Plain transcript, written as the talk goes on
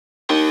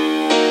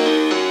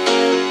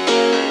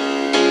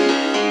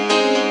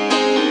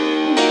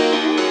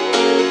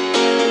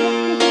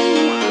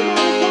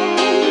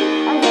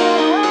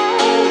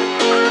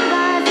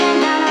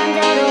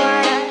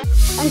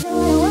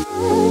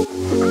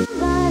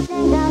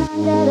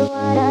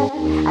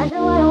I do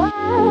what I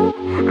want.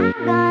 I'm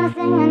gonna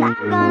sing and I'm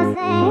gonna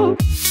sing.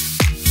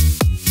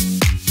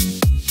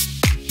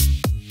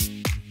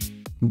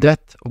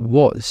 That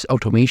was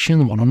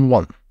Automation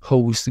 101.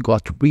 Host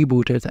got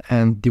rebooted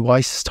and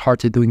device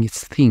started doing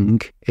its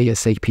thing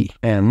ASAP.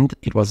 And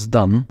it was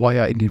done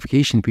via a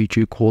notification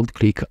feature called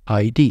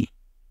ClickID.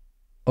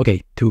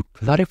 Okay, to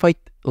clarify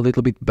it a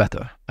little bit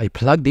better, I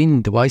plugged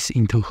in device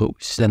into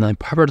host, then I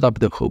powered up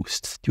the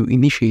host to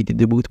initiate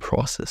the boot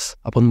process.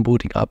 Upon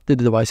booting up, the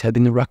device had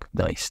been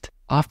recognized.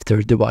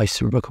 After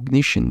device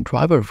recognition,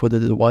 driver for the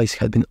device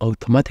had been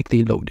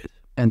automatically loaded.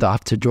 And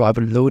after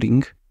driver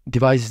loading,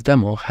 device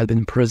demo had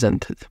been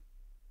presented.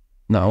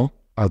 Now,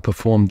 I'll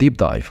perform deep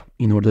dive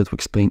in order to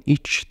explain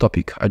each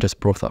topic I just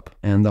brought up,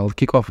 and I'll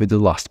kick off with the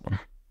last one.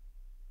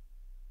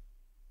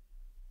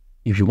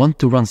 If you want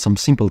to run some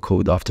simple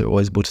code after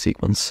OS boot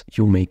sequence,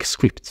 you make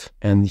script,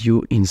 and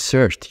you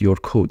insert your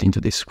code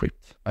into this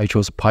script. I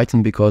chose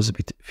Python because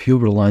with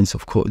fewer lines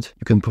of code,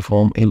 you can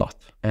perform a lot.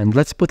 And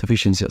let's put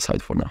efficiency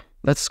aside for now.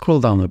 Let's scroll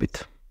down a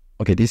bit.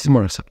 Okay, this is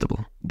more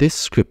acceptable. This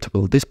script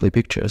will display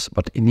pictures,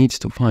 but it needs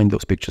to find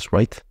those pictures,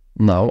 right?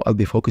 Now I'll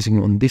be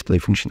focusing on display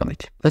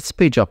functionality. Let's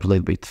page up a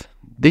little bit.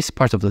 This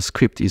part of the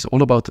script is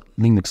all about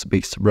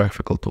Linux-based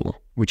graphical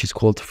tool, which is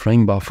called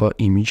Frame Buffer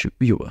Image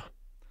Viewer.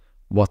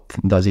 What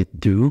does it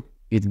do?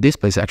 It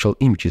displays actual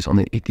images on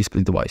a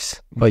display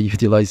device by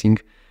utilizing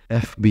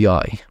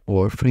FBI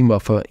or Frame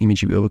Buffer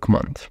Image Viewer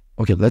command.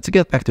 Okay, let's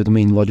get back to the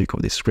main logic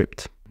of this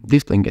script.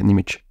 Displaying an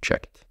image,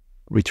 checked.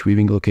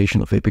 Retrieving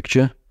location of a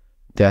picture,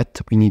 that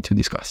we need to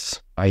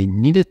discuss. I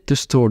needed to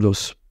store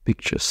those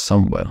pictures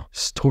somewhere.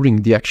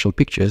 Storing the actual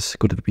pictures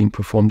could have been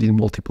performed in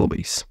multiple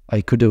ways.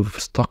 I could have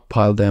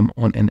stockpiled them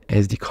on an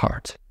SD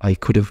card. I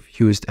could have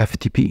used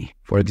FTP,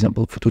 for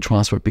example, to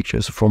transfer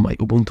pictures from my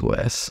Ubuntu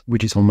OS,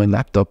 which is on my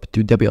laptop,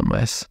 to Debian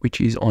OS, which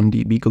is on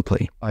the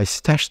BeaglePlay. I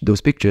stashed those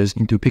pictures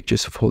into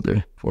pictures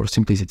folder for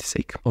simplicity's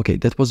sake. Okay,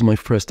 that was my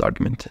first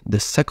argument.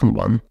 The second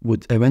one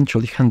would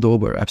eventually hand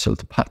over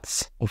absolute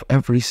paths of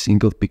every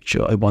single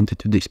picture I wanted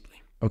to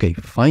display. Okay,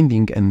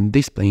 finding and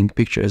displaying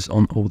pictures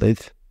on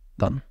OLED,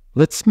 done.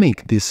 Let's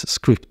make this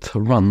script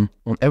run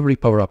on every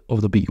power-up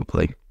of the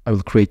BeaglePlay. I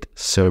will create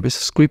service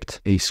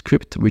script, a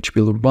script which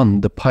will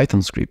run the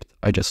Python script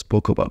I just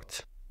spoke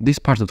about. This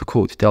part of the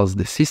code tells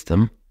the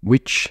system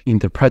which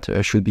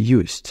interpreter should be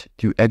used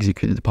to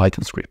execute the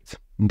Python script.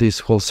 This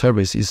whole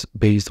service is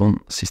based on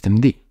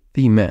systemd,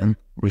 the man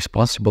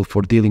responsible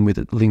for dealing with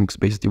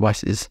Linux-based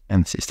devices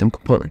and system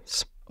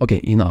components.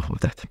 Okay, enough of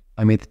that.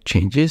 I made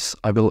changes.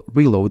 I will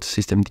reload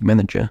systemd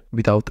manager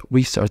without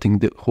restarting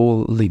the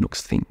whole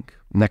Linux thing.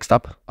 Next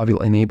up, I will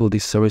enable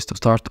this service to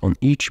start on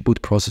each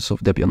boot process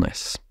of Debian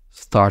OS.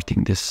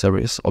 Starting this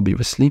service,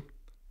 obviously.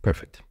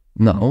 Perfect.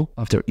 Now,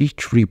 after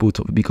each reboot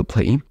of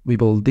BeaglePlay, we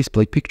will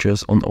display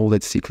pictures on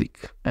OLED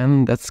C-Click,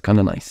 and that's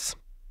kinda nice.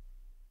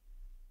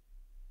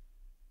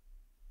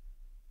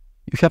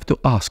 You have to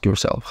ask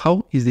yourself,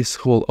 how is this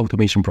whole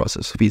automation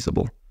process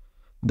feasible?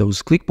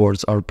 Those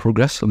clickboards are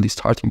progressively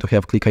starting to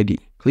have ClickID.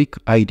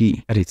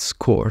 ClickID, at its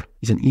core,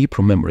 is an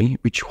EEPROM memory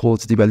which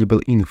holds the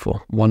valuable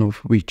info, one of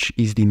which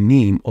is the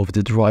name of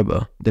the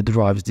driver that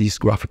drives this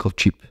graphical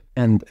chip,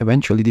 and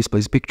eventually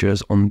displays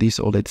pictures on this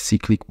OLED C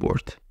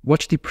clickboard.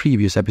 Watch the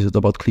previous episode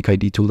about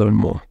ClickID to learn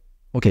more.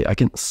 Okay, I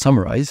can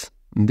summarize.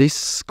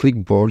 This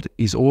clickboard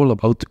is all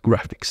about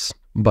graphics.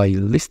 By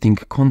listing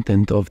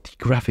content of the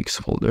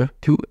graphics folder,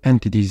 two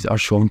entities are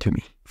shown to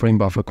me. Frame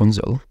Buffer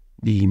Console,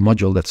 the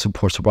module that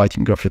supports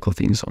writing graphical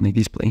things on a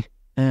display,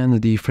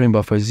 and the Frame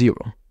Buffer 0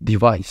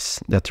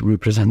 device that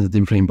represents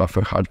the Frame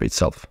Buffer hardware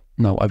itself.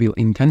 Now I will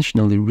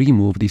intentionally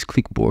remove this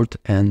clickboard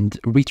and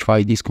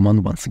retry this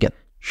command once again.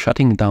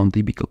 Shutting down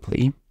the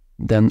BeaglePlay,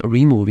 then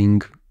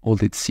removing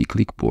OLED C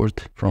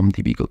clickboard from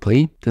the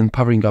BeaglePlay, then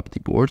powering up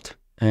the board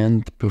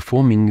and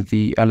performing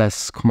the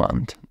ls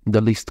command, the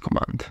list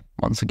command,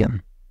 once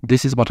again.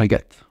 This is what I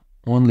get.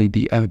 Only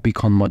the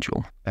fbcon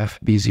module,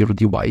 fb0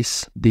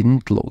 device,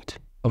 didn't load.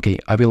 Okay,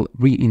 I will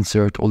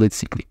reinsert OLED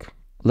C-Click.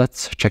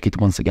 Let's check it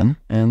once again,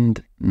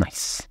 and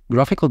nice.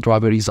 Graphical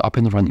driver is up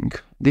and running.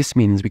 This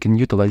means we can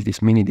utilize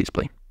this mini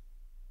display.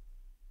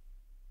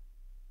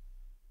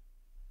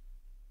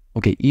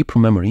 Okay,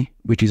 EEPROM memory,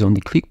 which is on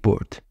the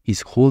clickboard,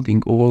 is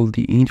holding all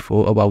the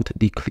info about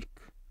the click.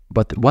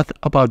 But what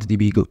about the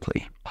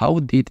BeaglePlay? How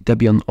did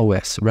Debian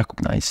OS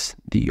recognize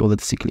the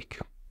OLED C-Click?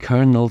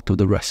 Kernel to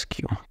the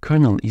rescue.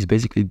 Kernel is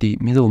basically the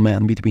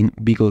middleman between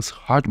Beagle's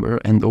hardware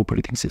and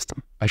operating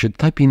system. I should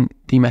type in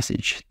the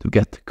message to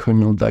get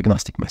kernel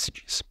diagnostic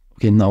messages.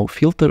 Okay, now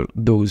filter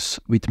those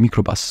with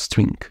microbus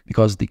string,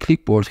 because the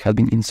clickboard had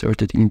been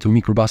inserted into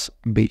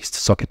microbus-based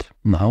socket.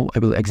 Now I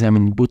will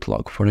examine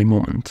bootlog for a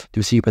moment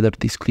to see whether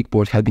this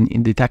clickboard had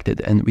been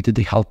detected, and with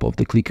the help of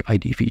the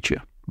ClickID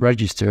feature,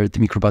 register the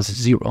microbus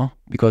 0,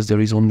 because there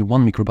is only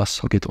one microbus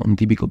socket on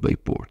the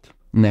BeaglePlay board.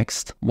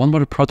 Next, one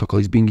more protocol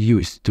is being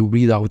used to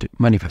read out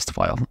manifest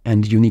file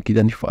and unique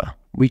identifier,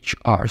 which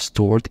are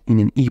stored in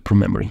an EEPROM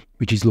memory,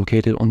 which is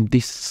located on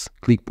this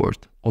clickboard,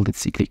 OLED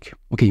C-Click.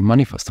 Okay,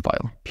 manifest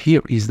file.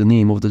 Here is the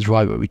name of the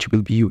driver which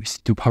will be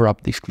used to power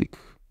up this click.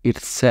 it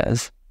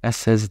says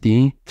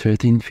SSD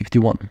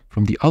 1351.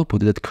 From the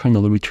output that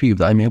kernel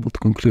retrieved, I'm able to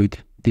conclude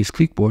this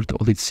clipboard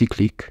or its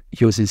C-click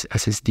uses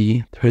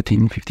SSD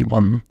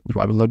 1351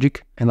 driver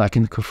logic, and I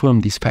can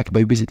confirm this fact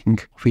by visiting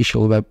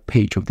official web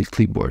page of this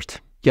clipboard.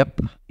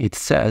 Yep, it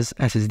says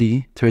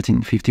SSD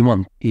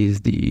 1351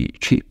 is the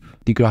chip,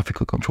 the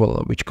graphical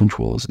controller which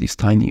controls this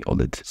tiny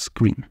OLED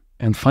screen.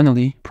 And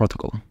finally,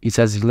 protocol. It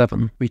says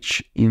 11,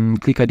 which in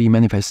ClickID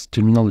manifest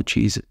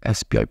terminology is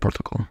SPI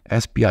protocol.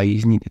 SPI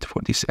is needed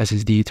for this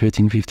SSD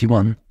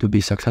 1351 to be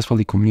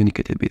successfully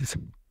communicated with.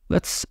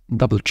 Let's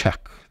double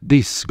check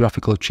this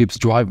graphical chip's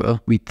driver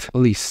with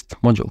list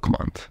module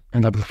command,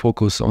 and I will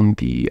focus on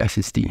the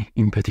SSD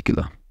in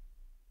particular.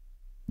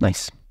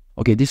 Nice.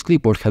 Okay, this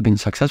clipboard has been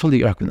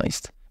successfully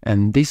recognized,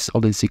 and this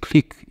OLED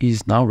click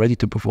is now ready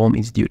to perform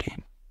its duty.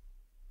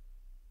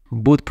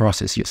 Boot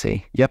process, you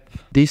say? Yep,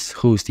 this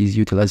host is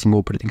utilizing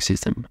operating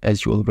system,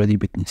 as you already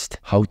witnessed.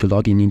 How to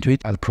log in into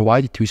it? I'll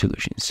provide two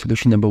solutions.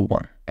 Solution number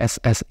 1,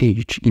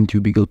 SSH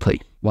into BeaglePlay.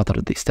 What are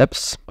the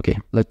steps? Okay,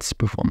 let's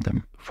perform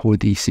them. For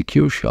the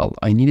secure shell,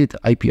 I needed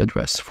IP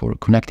address for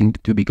connecting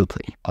to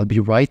BeaglePlay. I'll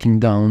be writing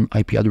down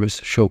IP address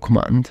show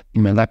command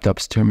in my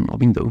laptop's terminal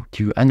window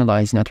to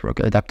analyze network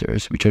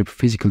adapters which are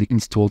physically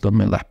installed on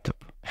my laptop.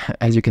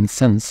 As you can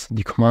sense,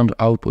 the command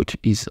output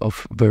is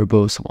of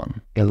verbose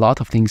one. A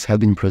lot of things have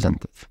been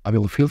presented. I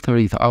will filter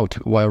it out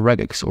via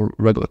regex or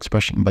regular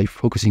expression by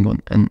focusing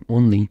on and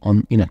only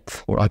on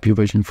init or IP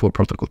version 4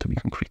 protocol to be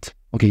concrete.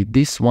 Okay,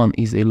 this one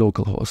is a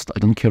local host. I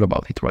don't care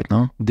about it right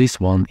now.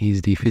 This one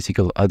is the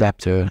physical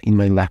adapter in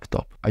my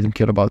laptop. I don't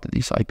care about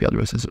these IP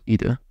addresses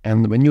either.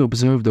 And when you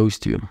observe those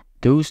two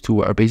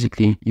are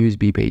basically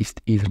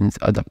USB-based Ethernet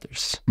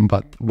adapters.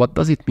 But what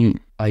does it mean?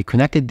 I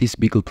connected this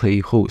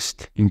BeaglePlay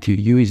host into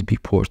USB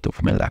port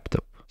of my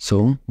laptop.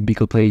 So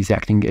BeaglePlay is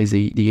acting as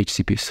a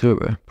DHCP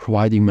server,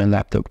 providing my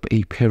laptop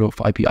a pair of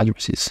IP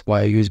addresses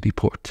via USB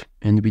port.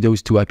 And with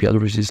those two IP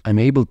addresses, I'm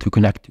able to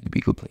connect to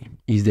BeaglePlay.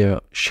 Is there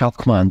a shell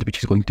command which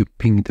is going to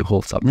ping the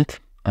whole subnet?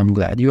 I'm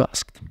glad you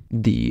asked.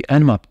 The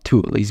nmap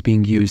tool is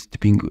being used to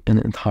ping an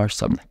entire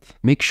subnet.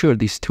 Make sure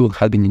this tool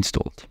has been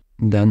installed.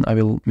 Then I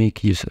will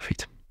make use of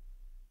it.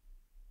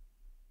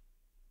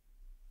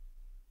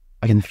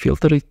 I can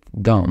filter it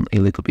down a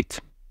little bit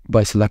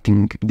by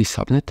selecting the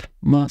subnet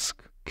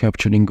mask,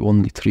 capturing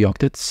only 3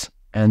 octets,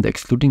 and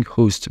excluding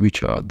hosts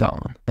which are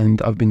down.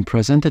 And I've been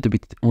presented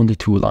with only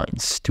 2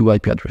 lines, 2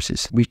 IP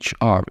addresses, which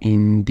are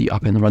in the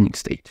up and running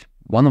state.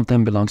 One of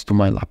them belongs to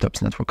my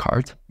laptop's network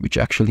card, which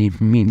actually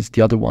means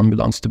the other one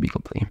belongs to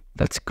BeaglePlay.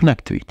 Let's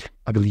connect to it.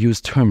 I will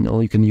use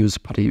terminal, you can use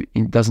PuTTY,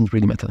 it doesn't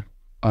really matter.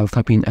 I'll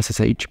type in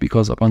SSH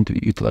because I want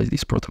to utilize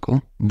this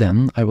protocol.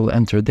 Then I will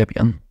enter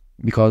Debian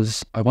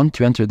because I want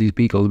to enter this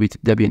Beagle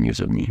with Debian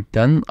username.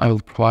 Then I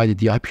will provide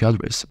the IP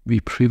address we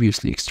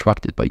previously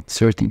extracted by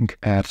inserting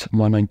at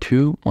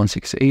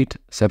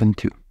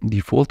 192.168.7.2.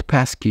 Default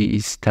passkey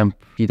is temp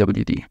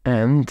pwd,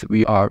 and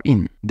we are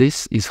in.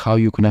 This is how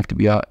you connect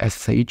via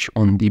SSH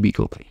on the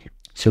BeaglePlay.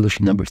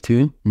 Solution number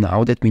 2.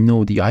 Now that we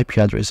know the IP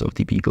address of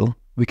the Beagle,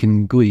 we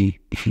can GUI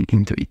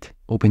into it.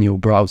 Open your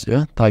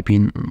browser, type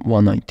in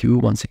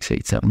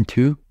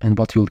 192.168.7.2, and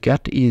what you'll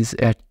get is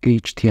an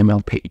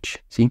HTML page.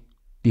 See?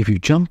 If you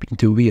jump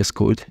into VS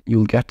Code,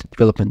 you'll get a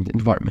development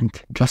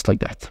environment just like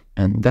that.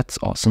 And that's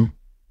awesome.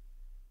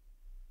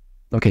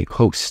 Okay,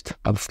 host.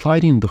 I'll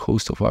slide in the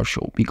host of our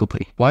show,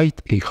 BeaglePlay. Quite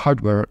a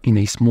hardware in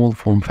a small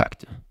form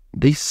factor.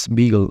 This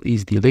Beagle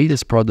is the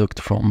latest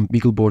product from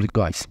BeagleBoard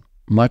guys.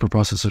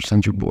 Microprocessor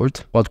centered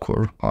board,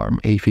 quad-core ARM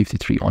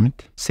A53 on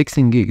it,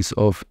 16 gigs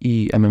of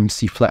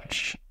eMMC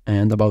flash.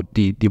 And about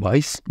the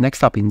device,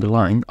 next up in the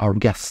line, our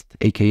guest,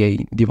 aka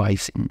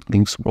device in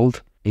Link's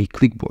world, a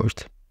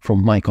clickboard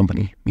from my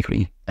company,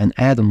 MikroE, an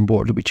add-on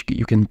board which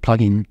you can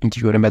plug in into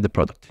your embedded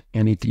product.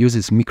 And it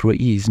uses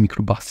MikroE's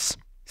microbus,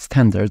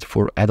 standard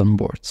for add-on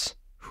boards.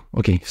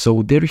 Okay,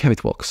 so there you have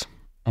it, folks.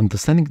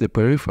 Understanding the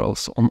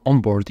peripherals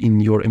on board in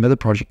your embedded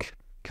project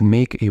can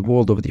make a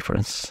world of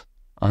difference.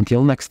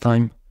 Until next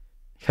time,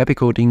 happy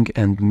coding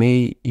and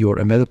may your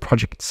embedded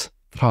projects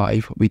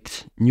thrive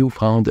with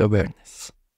newfound awareness.